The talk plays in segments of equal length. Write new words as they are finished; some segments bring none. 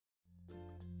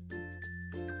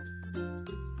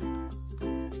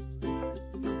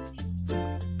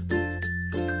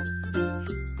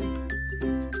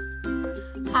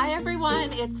Hi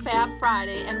everyone, it's Fab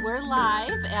Friday and we're live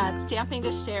at Stamping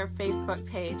to Share Facebook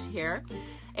page here.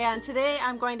 And today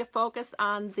I'm going to focus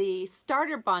on the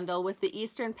starter bundle with the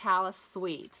Eastern Palace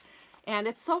Suite. And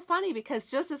it's so funny because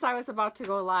just as I was about to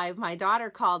go live, my daughter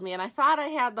called me and I thought I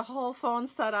had the whole phone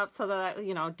set up so that,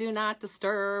 do not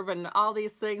disturb and all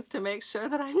these things to make sure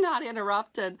that I'm not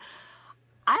interrupted.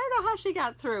 I don't know how she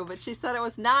got through, but she said it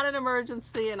was not an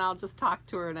emergency and I'll just talk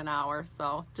to her in an hour.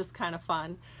 So just kind of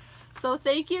fun. So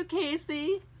thank you,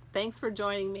 Casey. Thanks for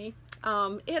joining me.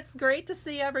 It's great to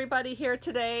see everybody here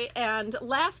today. And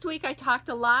last week I talked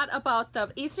a lot about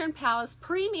the Eastern Palace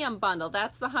Premium Bundle.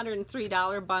 That's the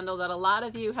 $103 bundle that a lot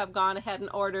of you have gone ahead and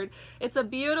ordered. It's a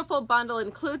beautiful bundle,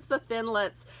 includes the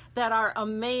thinlits that are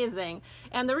amazing.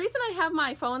 And the reason I have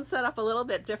my phone set up a little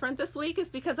bit different this week is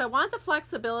because I want the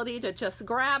flexibility to just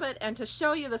grab it and to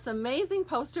show you this amazing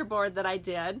poster board that I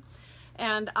did.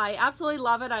 And I absolutely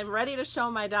love it. I'm ready to show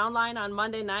my downline on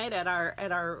Monday night at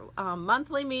our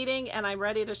monthly meeting, and I'm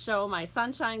ready to show my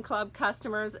Sunshine Club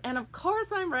customers, and of course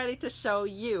I'm ready to show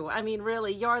you. I mean,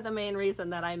 really, you're the main reason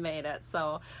that I made it.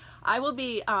 So I will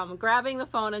be grabbing the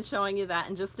phone and showing you that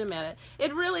in just a minute.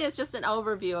 It really is just an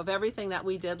overview of everything that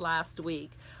we did last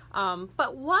week.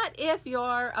 But what if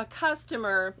you're a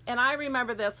customer, and I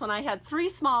remember this when I had 3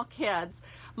 small kids,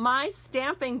 my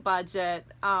stamping budget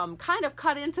kind of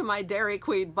cut into my Dairy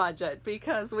Queen budget,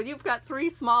 because when you've got 3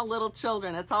 small little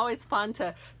children, it's always fun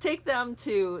to take them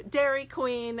to Dairy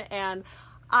Queen. And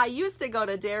I used to go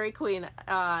to Dairy Queen,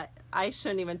 I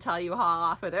shouldn't even tell you how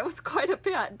often, it was quite a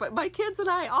bit, but my kids and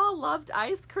I all loved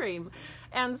ice cream.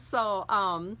 And so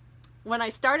when I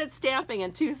started stamping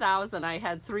in 2000, I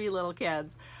had 3 little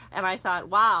kids, and I thought,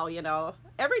 wow,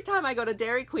 every time I go to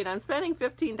Dairy Queen, I'm spending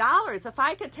 $15. If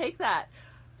I could take that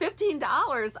 $15,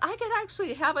 I could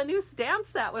actually have a new stamp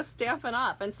set with Stampin'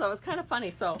 Up. And so it was kind of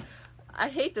funny. So I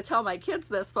hate to tell my kids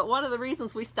this, but one of the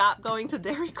reasons we stopped going to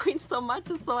Dairy Queen so much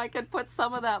is so I could put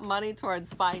some of that money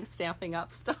towards buying Stampin'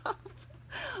 Up stuff.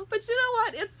 But you know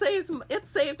what? It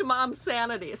saved Mom's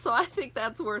sanity, so I think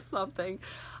that's worth something.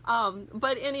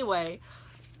 But anyway,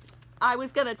 I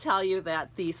was going to tell you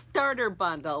that the starter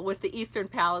bundle with the Eastern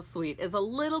Palace Suite is a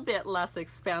little bit less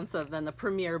expensive than the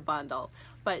Premier bundle.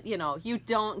 But you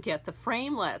don't get the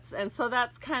framelits. And so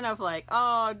that's kind of like,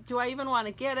 oh, do I even want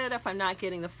to get it if I'm not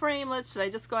getting the framelits? Should I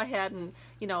just go ahead and,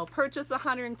 purchase the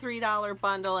 $103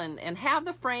 bundle and have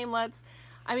the framelits?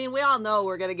 I mean, we all know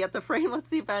we're going to get the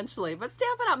framelits eventually, but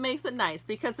Stampin' Up makes it nice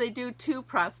because they do 2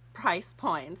 price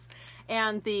points.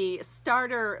 And the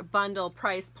starter bundle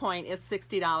price point is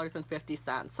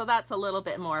 $60.50. So that's a little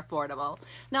bit more affordable.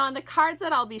 Now, on the cards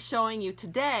that I'll be showing you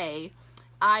today,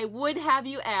 I would have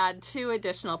you add 2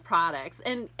 additional products.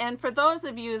 And for those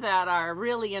of you that are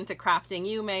really into crafting,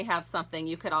 you may have something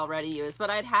you could already use,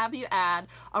 but I'd have you add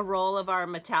a roll of our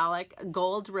metallic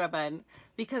gold ribbon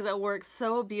because it works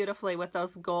so beautifully with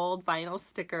those gold vinyl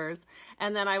stickers.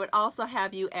 And then I would also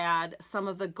have you add some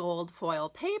of the gold foil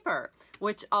paper,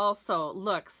 which also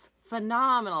looks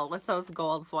phenomenal with those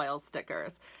gold foil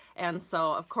stickers. And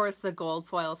so, of course, the gold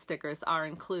foil stickers are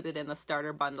included in the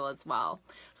starter bundle as well.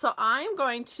 So I'm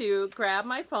going to grab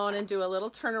my phone and do a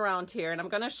little turnaround here, and I'm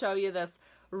going to show you this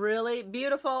really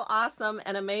beautiful, awesome,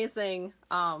 and amazing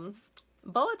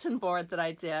bulletin board that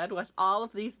I did with all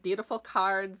of these beautiful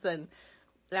cards and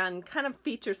kind of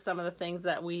features some of the things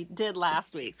that we did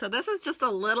last week. So this is just a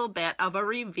little bit of a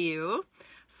review.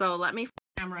 So let me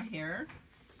camera here,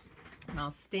 and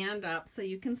I'll stand up so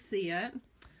you can see it.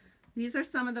 These are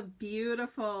some of the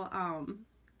beautiful,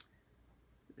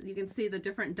 you can see the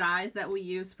different dies that we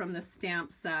use from the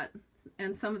stamp set,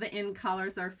 and some of the in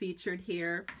colors are featured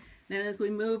here. And as we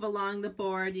move along the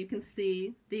board, you can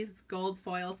see these gold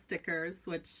foil stickers,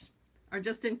 which are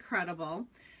just incredible.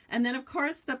 And then, of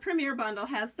course, the Premier bundle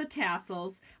has the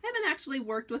tassels. I haven't actually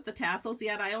worked with the tassels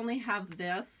yet. I only have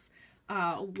this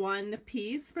one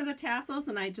piece for the tassels,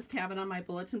 and I just have it on my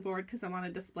bulletin board because I want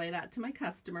to display that to my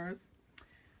customers.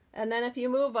 And then if you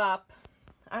move up,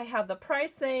 I have the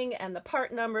pricing and the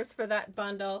part numbers for that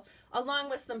bundle, along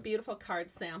with some beautiful card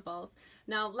samples.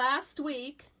 Now, last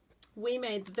week, we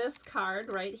made this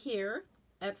card right here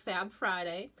at Fab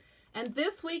Friday. And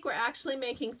this week, we're actually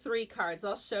making 3 cards.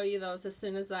 I'll show you those as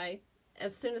soon as I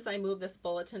move this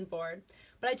bulletin board.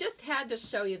 But I just had to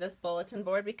show you this bulletin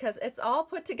board because it's all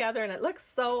put together and it looks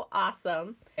so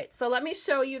awesome. Right, so let me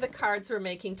show you the cards we're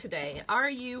making today. Are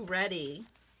you ready?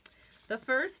 The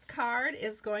first card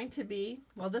is going to be,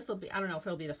 well, this will be, I don't know if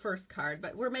it'll be the first card,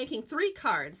 but we're making 3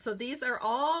 cards. So these are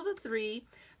all the 3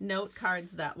 note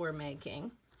cards that we're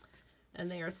making. And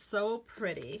they are so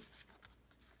pretty.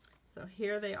 So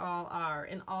here they all are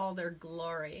in all their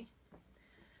glory.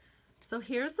 So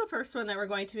here's the first one that we're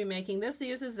going to be making. This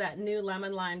uses that new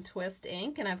Lemon Lime Twist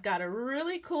ink, and I've got a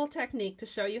really cool technique to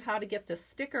show you how to get the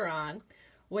sticker on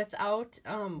without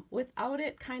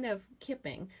it kind of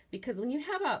kipping, because when you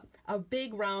have a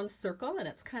big round circle and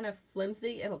it's kind of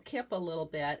flimsy, it'll kip a little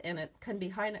bit and it can be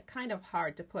kind of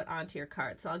hard to put onto your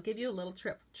card. So I'll give you a little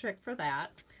trick for that.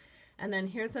 And then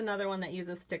here's another one that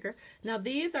uses sticker. Now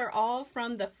these are all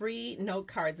from the free note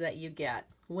cards that you get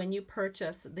when you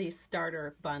purchase the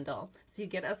starter bundle. So you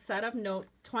get a set of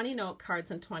 20 note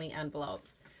cards and 20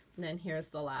 envelopes. And then here's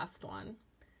the last one.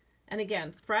 And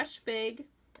again, Fresh Fig,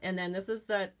 and then this is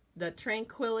the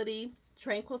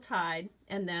Tranquil Tide,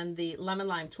 and then the Lemon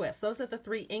Lime Twist. Those are the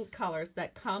 3 ink colors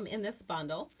that come in this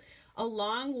bundle,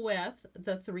 along with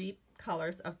the 3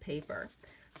 colors of paper.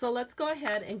 So let's go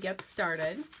ahead and get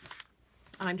started.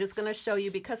 I'm just going to show you,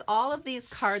 because all of these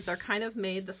cards are kind of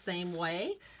made the same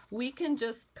way, we can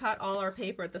just cut all our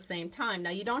paper at the same time. Now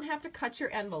you don't have to cut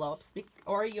your envelopes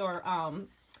or your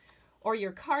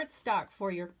cardstock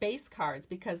for your base cards,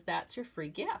 because that's your free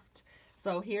gift.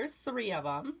 So here's 3 of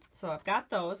them. So I've got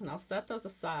those, and I'll set those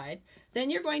aside. Then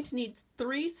you're going to need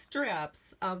 3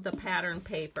 strips of the pattern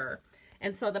paper.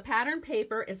 And so the pattern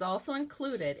paper is also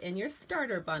included in your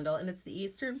starter bundle, and it's the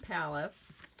Eastern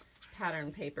Palace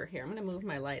pattern paper here. I'm going to move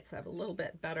my light so I have a little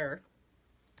bit better.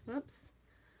 Oops.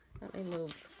 Let me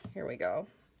move. Here we go.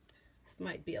 This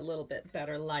might be a little bit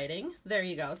better lighting. There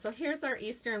you go. So here's our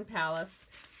Eastern Palace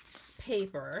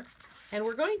paper. And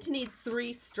we're going to need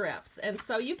 3 strips. And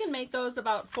so you can make those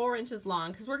about 4 inches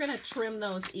long, because we're going to trim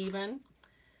those even.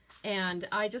 And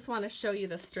I just want to show you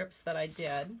the strips that I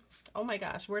did. Oh my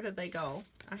gosh, where did they go?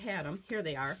 I had them. Here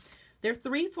they are. They're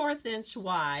 3/4 inch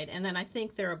wide, and then I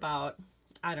think they're about,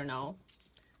 I don't know,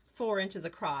 4 inches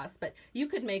across, but you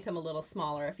could make them a little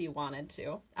smaller if you wanted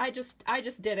to. I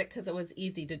just did it because it was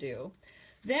easy to do.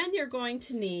 Then you're going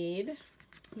to need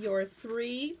your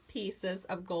 3 pieces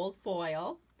of gold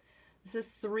foil. This is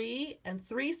 3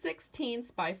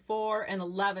 3/16 by 4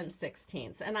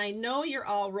 11/16. And I know you're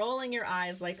all rolling your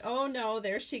eyes like, oh no,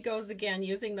 there she goes again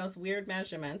using those weird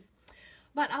measurements.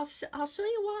 But I'll show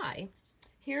you why.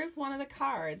 Here's one of the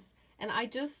cards, and I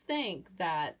just think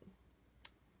that,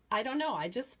 I don't know, I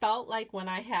just felt like when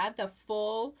I had the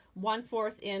full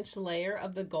 1/4 inch layer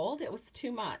of the gold, it was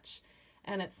too much.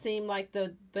 And it seemed like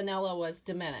the vanilla was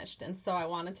diminished. And so I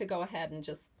wanted to go ahead and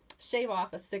just shave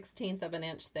off a 1/16 of an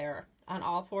inch there on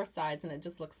all 4 sides, and it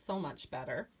just looks so much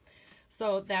better.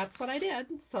 So that's what I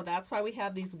did. So that's why we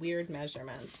have these weird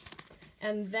measurements.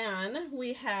 And then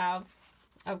we have,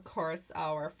 of course,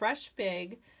 our Fresh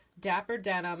Fig, Dapper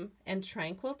Denim, and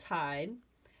Tranquil Tide.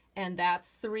 And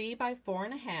that's 3 by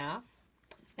 4.5.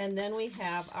 And then we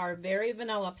have our Very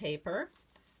Vanilla paper.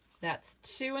 That's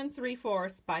 2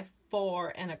 3/4 by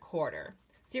 4 1/4.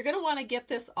 So you're going to want to get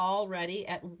this all ready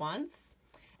at once.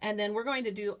 And then we're going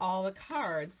to do all the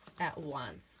cards at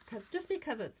once,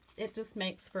 because it just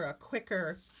makes for a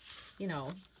quicker, you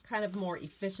know, kind of more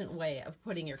efficient way of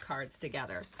putting your cards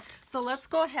together. So let's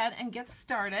go ahead and get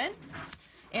started.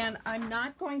 And I'm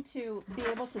not going to be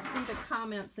able to see the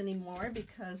comments anymore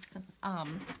because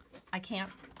I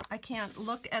can't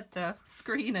look at the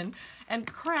screen and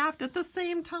craft at the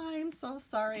same time. So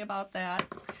sorry about that.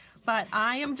 But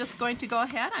I am just going to go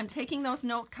ahead. I'm taking those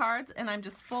note cards and I'm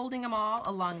just folding them all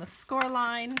along the score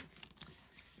line.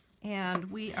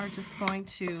 And we are just going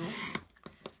to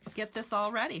get this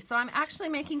all ready. So I'm actually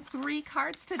making 3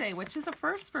 cards today, which is a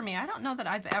first for me. I don't know that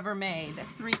I've ever made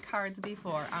 3 cards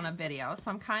before on a video.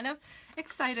 So I'm kind of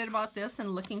excited about this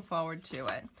and looking forward to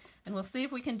it. And we'll see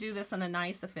if we can do this in a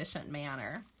nice, efficient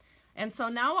manner. And so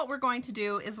now what we're going to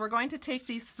do is we're going to take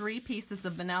these 3 pieces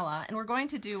of vanilla and we're going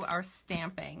to do our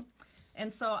stamping.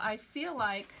 And so I feel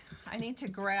like I need to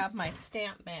grab my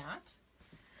stamp mat,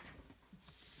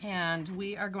 and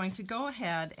we are going to go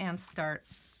ahead and start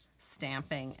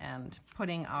stamping and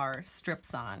putting our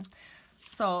strips on.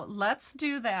 So let's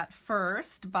do that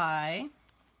first by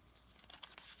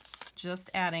just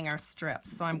adding our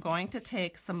strips. So I'm going to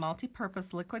take some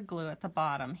multi-purpose liquid glue at the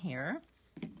bottom here.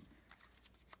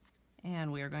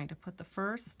 And we are going to put the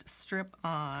first strip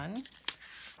on.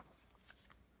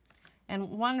 And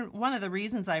one of the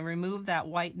reasons I removed that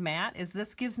white mat is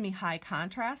this gives me high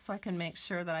contrast, so I can make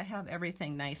sure that I have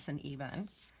everything nice and even.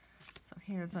 So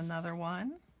here's another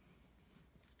one.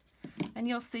 And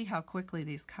you'll see how quickly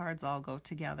these cards all go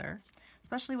together,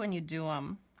 especially when you do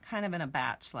them kind of in a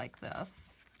batch like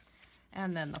this.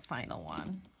 And then the final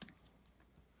one.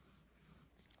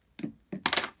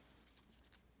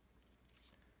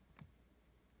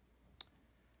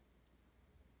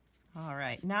 All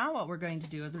right, now what we're going to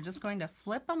do is we're just going to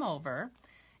flip them over,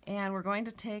 And we're going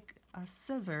to take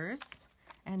scissors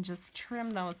and just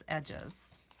trim those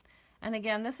edges. And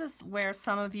again, this is where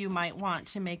some of you might want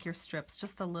to make your strips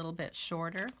just a little bit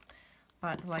shorter.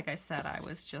 But like I said, I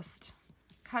was just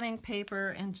cutting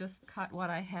paper and just cut what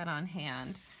I had on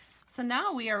hand. So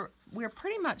now we're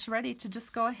pretty much ready to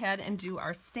just go ahead and do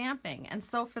our stamping. And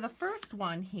so for the first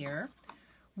one here,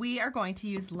 we are going to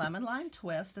use Lemon Lime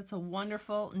Twist. It's a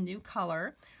wonderful new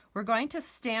color. We're going to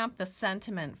stamp the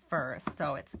sentiment first.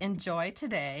 So it's Enjoy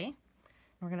Today.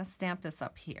 We're going to stamp this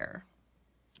up here.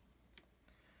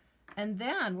 And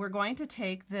then we're going to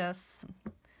take this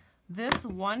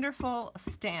wonderful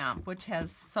stamp, which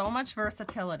has so much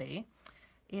versatility,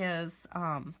 is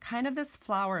kind of this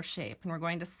flower shape, and we're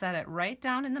going to set it right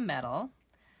down in the middle,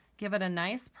 give it a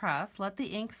nice press, let the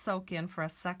ink soak in for a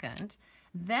second.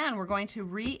 Then we're going to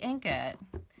re-ink it,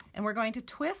 and we're going to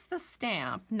twist the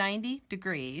stamp 90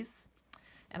 degrees.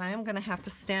 And I am going to have to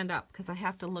stand up because I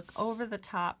have to look over the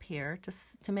top here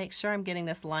to make sure I'm getting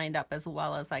this lined up as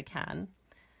well as I can.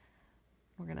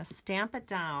 We're going to stamp it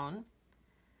down,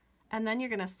 and then you're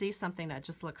going to see something that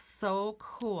just looks so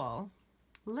cool.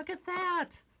 Look at that!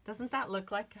 Doesn't that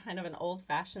look like kind of an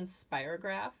old-fashioned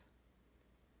spirograph?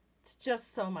 It's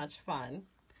just so much fun.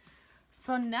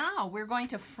 So now we're going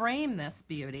to frame this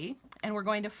beauty, and we're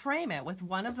going to frame it with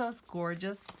one of those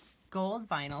gorgeous gold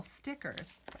vinyl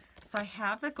stickers. So I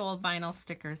have the gold vinyl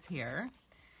stickers here,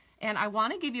 and I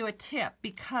want to give you a tip,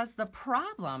 because the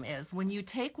problem is when you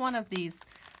take one of these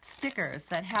stickers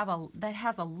that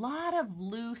has a lot of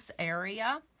loose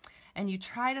area, and you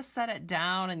try to set it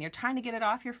down and you're trying to get it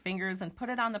off your fingers and put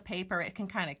it on the paper, it can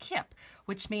kind of kip,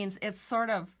 which means it's sort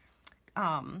of,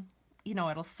 you know,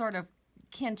 it'll sort of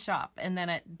kinch up, and then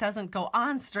it doesn't go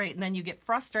on straight, and then you get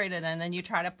frustrated, and then you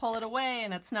try to pull it away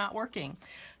and it's not working.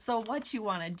 So what you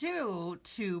want to do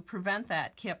to prevent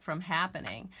that kip from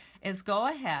happening is go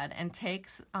ahead and take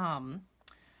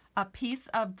a piece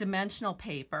of dimensional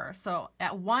paper. So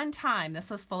at one time this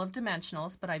was full of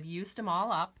dimensionals, but I've used them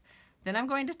all up. Then I'm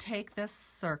going to take this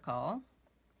circle,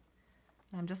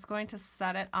 and I'm just going to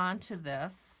set it onto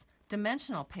this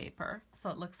dimensional paper so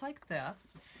it looks like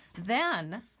this.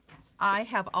 Then I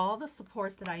have all the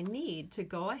support that I need to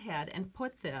go ahead and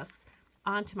put this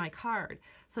onto my card.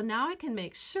 So now I can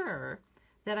make sure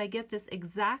that I get this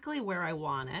exactly where I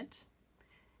want it,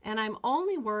 and I'm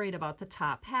only worried about the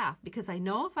top half, because I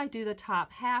know if I do the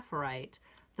top half right,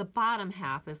 the bottom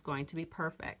half is going to be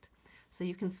perfect. So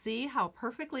you can see how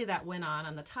perfectly that went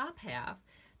on the top half.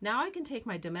 Now I can take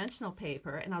my dimensional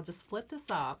paper and I'll just flip this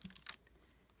up,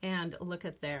 and look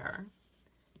at there.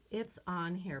 It's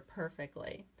on here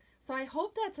perfectly. So I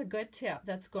hope that's a good tip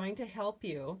that's going to help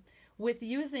you with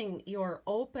using your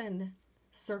open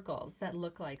circles that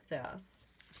look like this.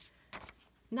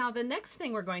 Now the next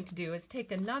thing we're going to do is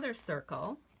take another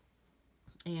circle,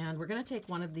 and we're going to take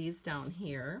one of these down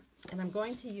here, and I'm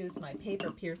going to use my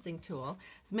paper piercing tool.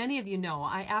 As many of you know,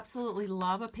 I absolutely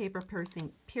love a paper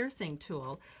piercing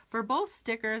tool for both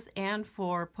stickers and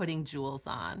for putting jewels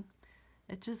on.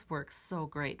 It just works so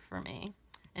great for me.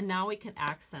 And now we can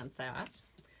accent that.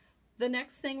 The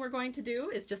next thing we're going to do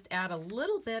is just add a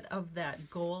little bit of that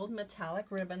gold metallic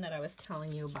ribbon that I was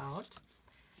telling you about.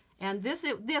 And this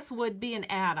would be an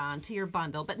add-on to your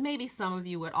bundle, but maybe some of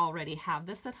you would already have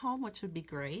this at home, which would be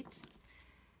great.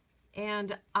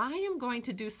 And I am going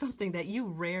to do something that you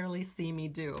rarely see me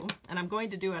do, and I'm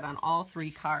going to do it on all 3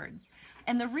 cards.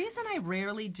 And the reason I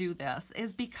rarely do this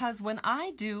is because when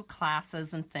I do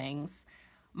classes and things,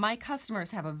 my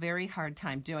customers have a very hard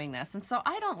time doing this, and so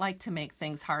I don't like to make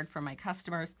things hard for my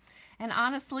customers. And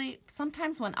honestly,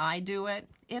 sometimes when I do it,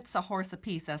 it's a horse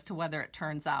apiece as to whether it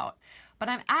turns out. But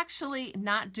I'm actually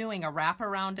not doing a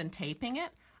wraparound and taping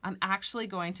it. I'm actually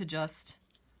going to just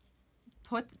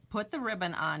put the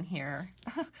ribbon on here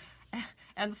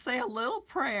and say a little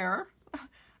prayer.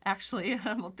 Actually,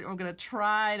 I'm going to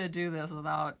try to do this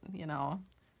without, you know,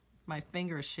 my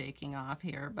fingers shaking off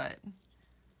here, but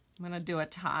I'm going to do a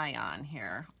tie on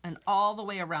here, an all the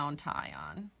way around tie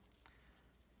on.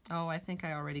 Oh, I think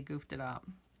I already goofed it up.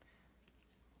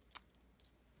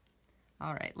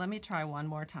 All right, let me try one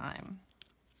more time.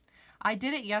 I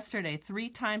did it yesterday 3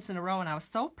 times in a row, and I was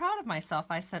so proud of myself.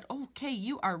 I said, okay,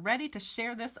 you are ready to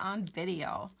share this on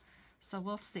video. So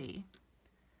we'll see.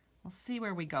 We'll see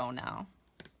where we go now.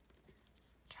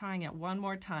 Trying it one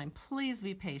more time. Please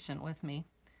be patient with me.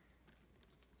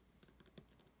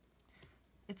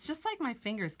 It's just like my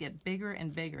fingers get bigger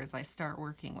and bigger as I start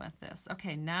working with this.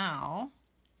 Okay, now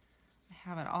I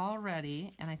have it all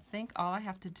ready, and I think all I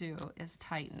have to do is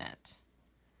tighten it.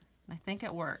 And I think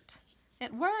it worked.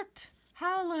 It worked!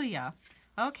 Hallelujah!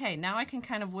 Okay, now I can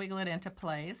kind of wiggle it into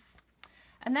place.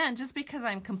 And then, just because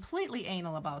I'm completely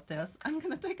anal about this, I'm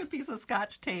going to take a piece of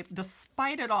Scotch tape,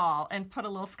 despite it all, and put a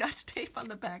little Scotch tape on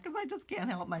the back, because I just can't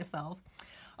help myself.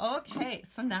 Okay,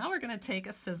 so now we're going to take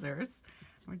a scissors.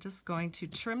 We're just going to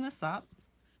trim this up.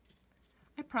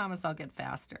 I promise I'll get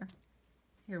faster.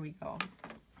 Here we go.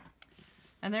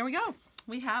 And there we go.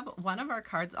 We have one of our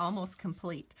cards almost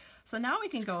complete. So now we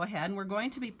can go ahead and we're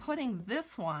going to be putting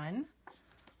this one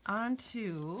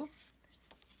onto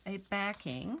a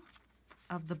backing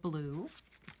of the blue.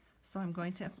 So I'm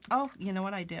going to, oh, you know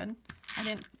what I did?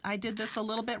 I did this a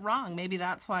little bit wrong. Maybe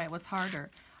that's why it was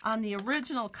harder. On the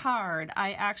original card,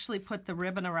 I actually put the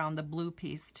ribbon around the blue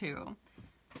piece too.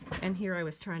 And here I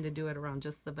was trying to do it around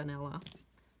just the vanilla.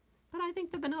 But I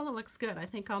think the vanilla looks good. I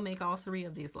think I'll make all three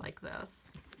of these like this.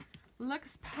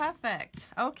 Looks perfect.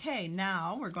 Okay,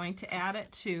 now we're going to add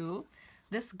it to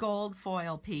this gold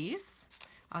foil piece.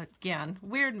 Again,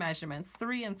 weird measurements,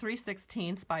 3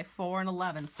 3/16 by 4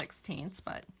 11/16,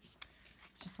 but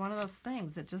it's just one of those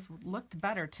things. It just looked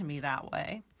better to me that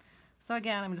way. So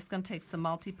again, I'm just going to take some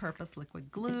multi-purpose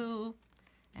liquid glue,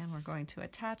 and we're going to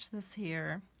attach this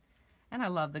here. And I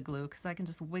love the glue because I can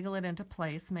just wiggle it into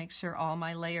place, make sure all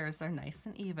my layers are nice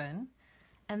and even.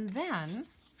 And then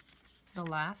the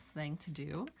last thing to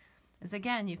do is,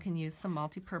 again, you can use some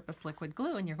multi-purpose liquid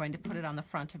glue, and you're going to put it on the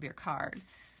front of your card.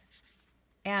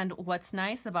 And what's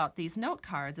nice about these note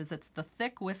cards is it's the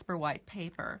thick Whisper White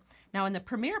paper. Now in the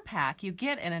Premier Pack, you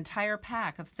get an entire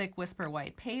pack of thick Whisper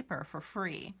White paper for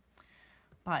free.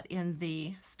 But in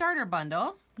the starter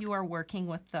bundle, you are working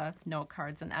with the note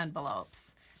cards and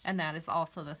envelopes. And that is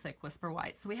also the thick Whisper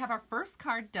White. So we have our first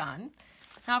card done.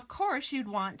 Now, of course, you'd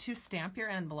want to stamp your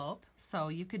envelope. So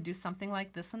you could do something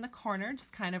like this in the corner,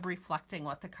 just kind of reflecting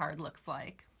what the card looks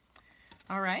like.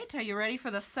 All right, are you ready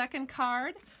for the second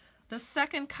card? The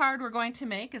second card we're going to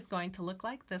make is going to look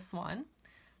like this one.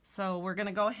 So we're going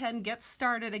to go ahead and get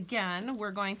started again.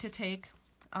 We're going to take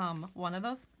one of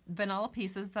those vanilla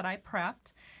pieces that I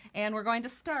prepped, and we're going to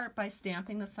start by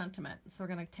stamping the sentiment. So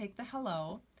we're going to take the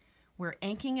hello. We're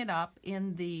inking it up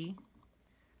in the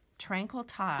Tranquil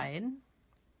Tide,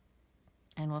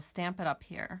 and we'll stamp it up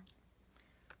here.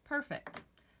 Perfect.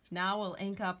 Now we'll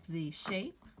ink up the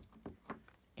shape,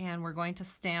 and we're going to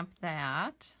stamp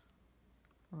that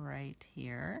right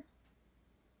here.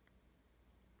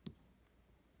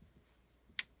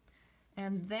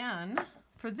 And then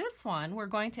for this one, we're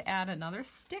going to add another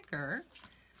sticker.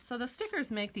 So the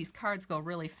stickers make these cards go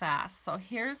really fast. So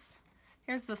here's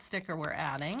the sticker we're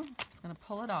adding. Just going to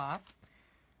pull it off.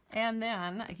 And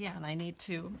then, again, I need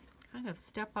to kind of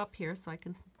step up here so I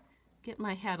can get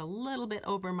my head a little bit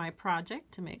over my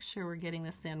project to make sure we're getting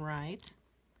this in right.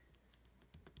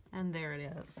 And there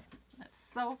it is. That's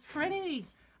so pretty.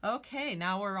 Okay,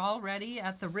 now we're all ready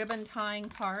at the ribbon tying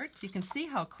part. You can see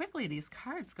how quickly these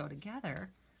cards go together.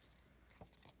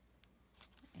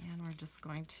 And we're just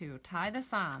going to tie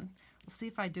this on. We'll see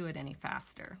if I do it any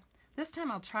faster. This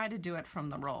time I'll try to do it from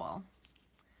the roll.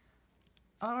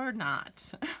 Or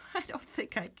not. I don't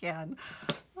think I can.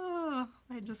 Oh,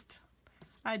 I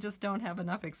just don't have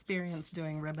enough experience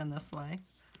doing ribbon this way.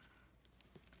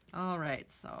 All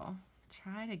right, so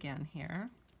try it again here.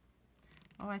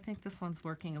 Oh, I think this one's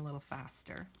working a little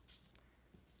faster.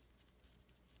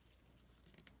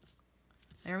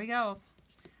 There we go.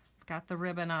 Got the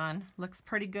ribbon on. Looks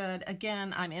pretty good.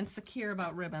 Again, I'm insecure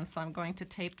about ribbon, so I'm going to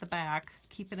tape the back,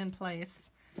 keep it in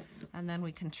place, and then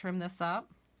we can trim this up.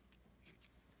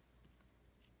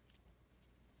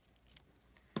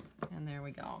 And there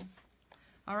we go.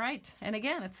 All right, and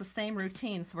again, it's the same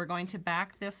routine. So we're going to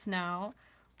back this now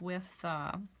with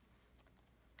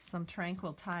some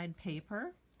Tranquil Tide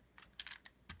paper.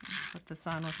 Put this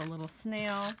on with a little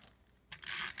snail.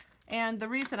 And the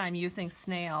reason I'm using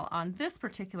snail on this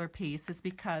particular piece is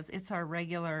because it's our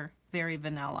regular Very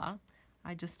Vanilla.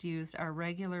 I just used our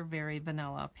regular Very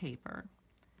Vanilla paper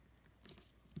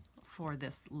for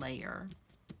this layer.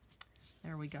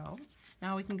 There we go.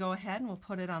 Now we can go ahead and we'll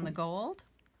put it on the gold.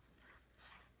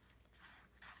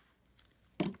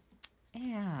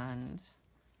 And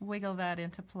wiggle that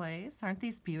into place. Aren't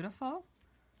these beautiful?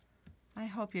 I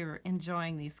hope you're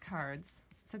enjoying these cards.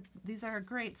 These are a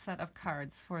great set of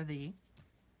cards for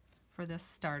this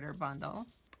starter bundle.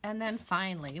 And then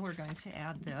finally, we're going to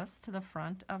add this to the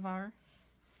front of our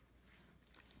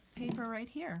paper right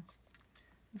here,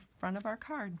 in front of our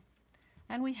card.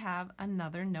 And we have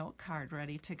another note card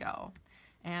ready to go.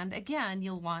 And again,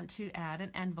 you'll want to add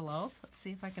an envelope. Let's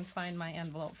see if I can find my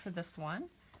envelope for this one.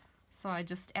 So I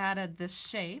just added this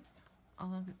shape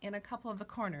in a couple of the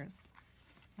corners,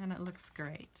 and it looks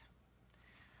great.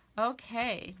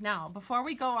 Okay, now before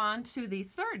we go on to the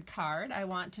third card, I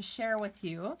want to share with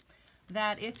you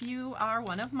that if you are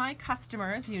one of my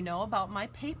customers, you know about my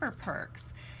paper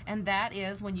perks. And that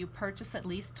is when you purchase at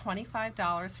least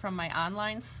 $25 from my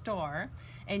online store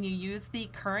and you use the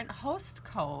current host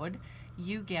code,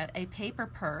 you get a paper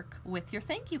perk with your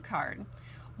thank you card.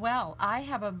 Well, I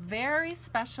have a very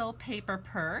special paper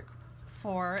perk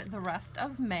for the rest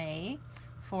of May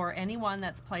for anyone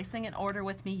that's placing an order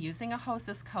with me using a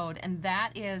hostess code, and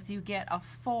that is you get a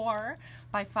 4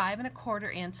 by 5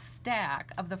 1/4 inch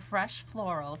stack of the Fresh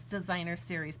Florals Designer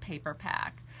Series paper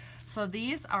pack. So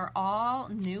these are all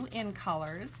new in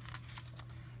colors,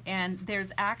 and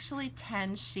there's actually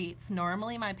 10 sheets.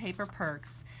 Normally my paper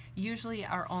perks usually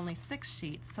are only 6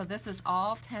 sheets, so this is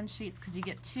all 10 sheets because you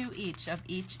get 2 each of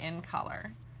each in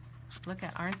color. Look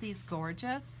at, aren't these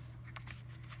gorgeous?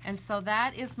 And so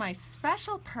that is my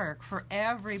special perk for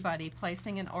everybody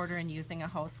placing an order and using a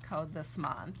host code this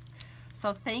month.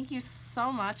 So thank you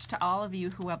so much to all of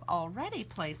you who have already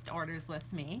placed orders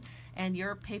with me, and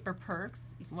your paper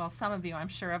perks, well, some of you I'm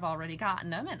sure have already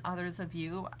gotten them, and others of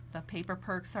you, the paper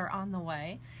perks are on the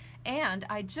way. And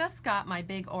I just got my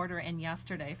big order in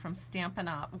yesterday from Stampin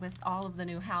Up with all of the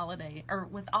new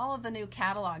with all of the new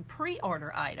catalog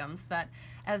pre-order items that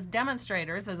as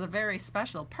demonstrators is a very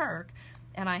special perk.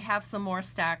 And I have some more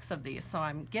stacks of these, so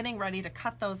I'm getting ready to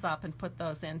cut those up and put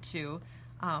those into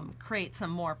create some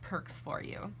more perks for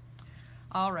you.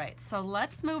 All right, so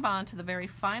let's move on to the very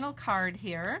final card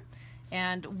here,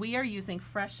 and we are using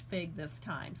Fresh Fig this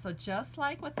time. So just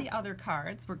like with the other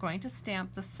cards, we're going to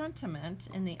stamp the sentiment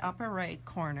in the upper right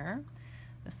corner.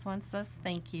 This one says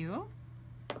thank you,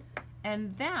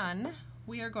 and then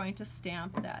we are going to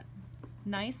stamp that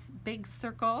nice big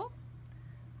circle,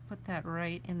 put that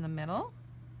right in the middle.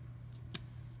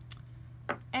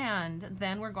 And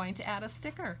then we're going to add a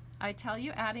sticker. I tell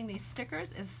you, adding these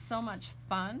stickers is so much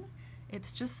fun.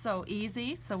 It's just so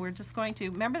easy. So we're just going to,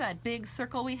 remember that big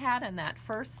circle we had in that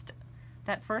first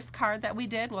card that we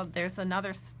did? Well, there's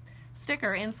another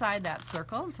sticker inside that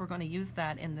circle, and so we're going to use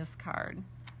that in this card.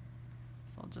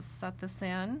 So I'll just set this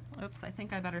in. Oops, I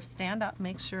think I better stand up,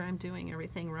 make sure I'm doing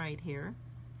everything right here.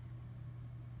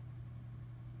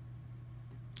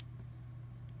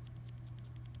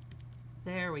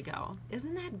 There we go.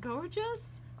 Isn't that gorgeous?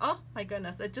 Oh my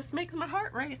goodness, it just makes my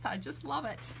heart race. I just love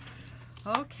it.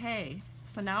 Okay,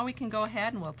 so now we can go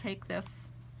ahead and we'll take this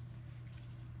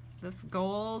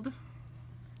gold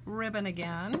ribbon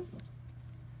again,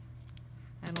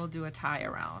 and we'll do a tie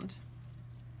around.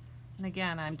 And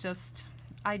again,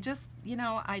 you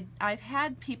know, I've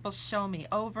had people show me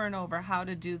over and over how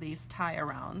to do these tie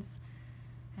arounds,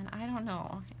 and I don't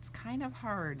know, it's kind of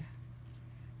hard.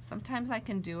 Sometimes I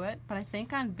can do it, but I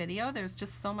think on video there's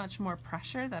just so much more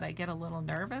pressure that I get a little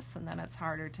nervous, and then it's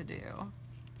harder to do.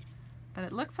 But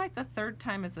it looks like the third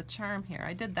time is a charm here.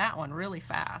 I did that one really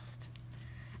fast.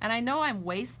 And I know I'm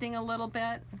wasting a little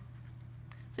bit,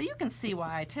 so you can see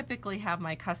why I typically have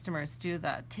my customers do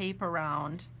the tape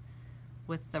around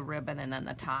with the ribbon and then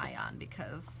the tie on,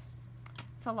 because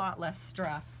it's a lot less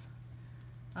stress.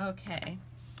 Okay,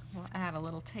 we'll add a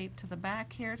little tape to the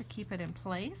back here to keep it in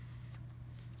place.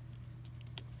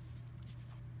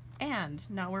 And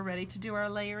now we're ready to do our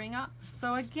layering up.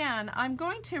 So again, I'm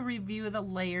going to review the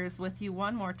layers with you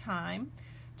one more time,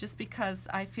 just because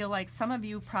I feel like some of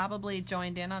you probably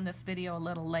joined in on this video a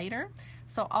little later.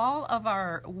 So all of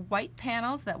our white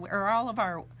panels or all of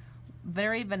our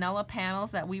very vanilla panels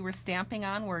that we were stamping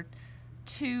on were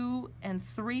 2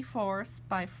 3/4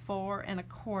 by 4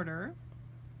 1/4.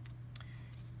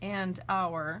 And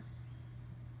our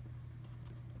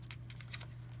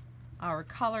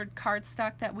colored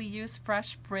cardstock that we use,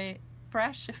 Fresh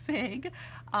Fig,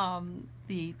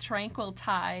 the Tranquil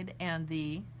Tide, and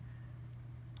the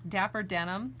Dapper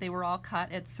Denim, they were all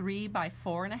cut at 3 by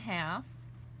 4 1/2.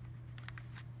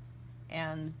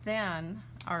 And then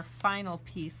our final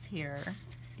piece here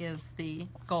is the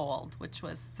gold, which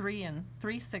was 3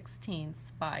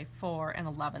 3/16 by 4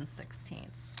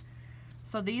 11/16.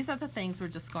 So these are the things we're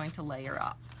just going to layer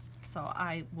up. So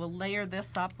I will layer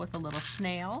this up with a little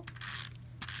snail.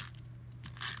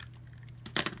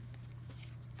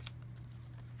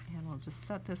 And we'll just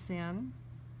set this in.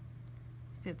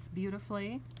 Fits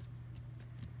beautifully.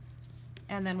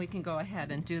 And then we can go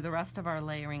ahead and do the rest of our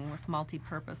layering with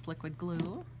multi-purpose liquid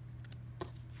glue.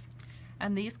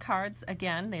 And these cards,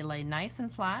 again, they lay nice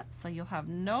and flat, so you'll have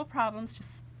no problems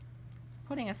just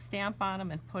putting a stamp on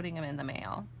them and putting them in the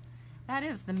mail. That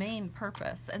is the main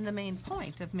purpose and the main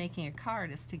point of making a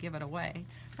card, is to give it away.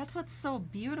 That's what's so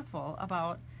beautiful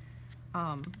about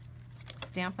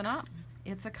Stampin' Up.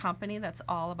 It's a company that's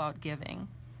all about giving.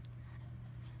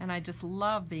 And I just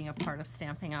love being a part of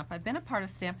Stampin' Up. I've been a part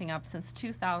of Stampin' Up since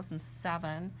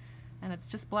 2007, and it's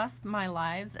just blessed my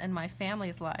lives and my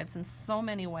family's lives in so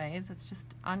many ways. It's just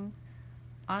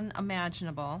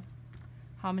unimaginable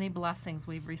how many blessings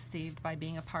we've received by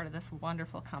being a part of this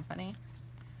wonderful company.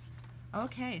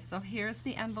 Okay, so here's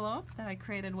the envelope that I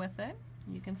created with it.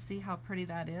 You can see how pretty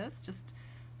that is. Just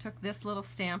took this little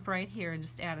stamp right here and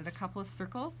just added a couple of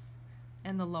circles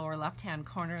in the lower left-hand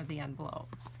corner of the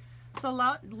envelope. So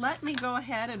let me go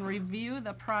ahead and review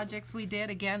the projects we did.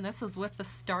 Again, this is with the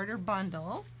starter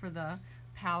bundle for the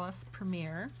Palace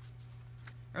Premiere,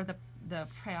 or the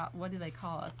what do they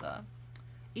call it? The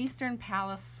Eastern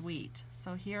Palace Suite.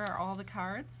 So here are all the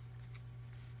cards.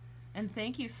 And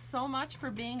thank you so much for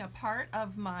being a part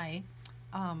of my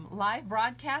live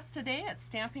broadcast today at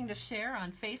Stamping to Share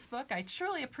on Facebook. I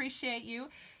truly appreciate you.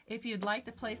 If you'd like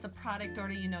to place a product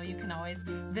order, you know you can always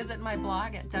visit my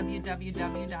blog at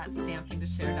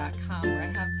www.stampingtoshare.com, where I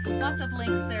have lots of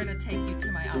links there to take you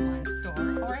to my online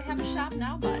store, or I have a Shop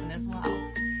Now button as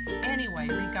well. Anyway,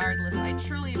 regardless, I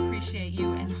truly appreciate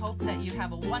you and hope that you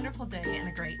have a wonderful day and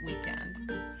a great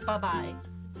weekend.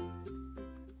 Bye-bye.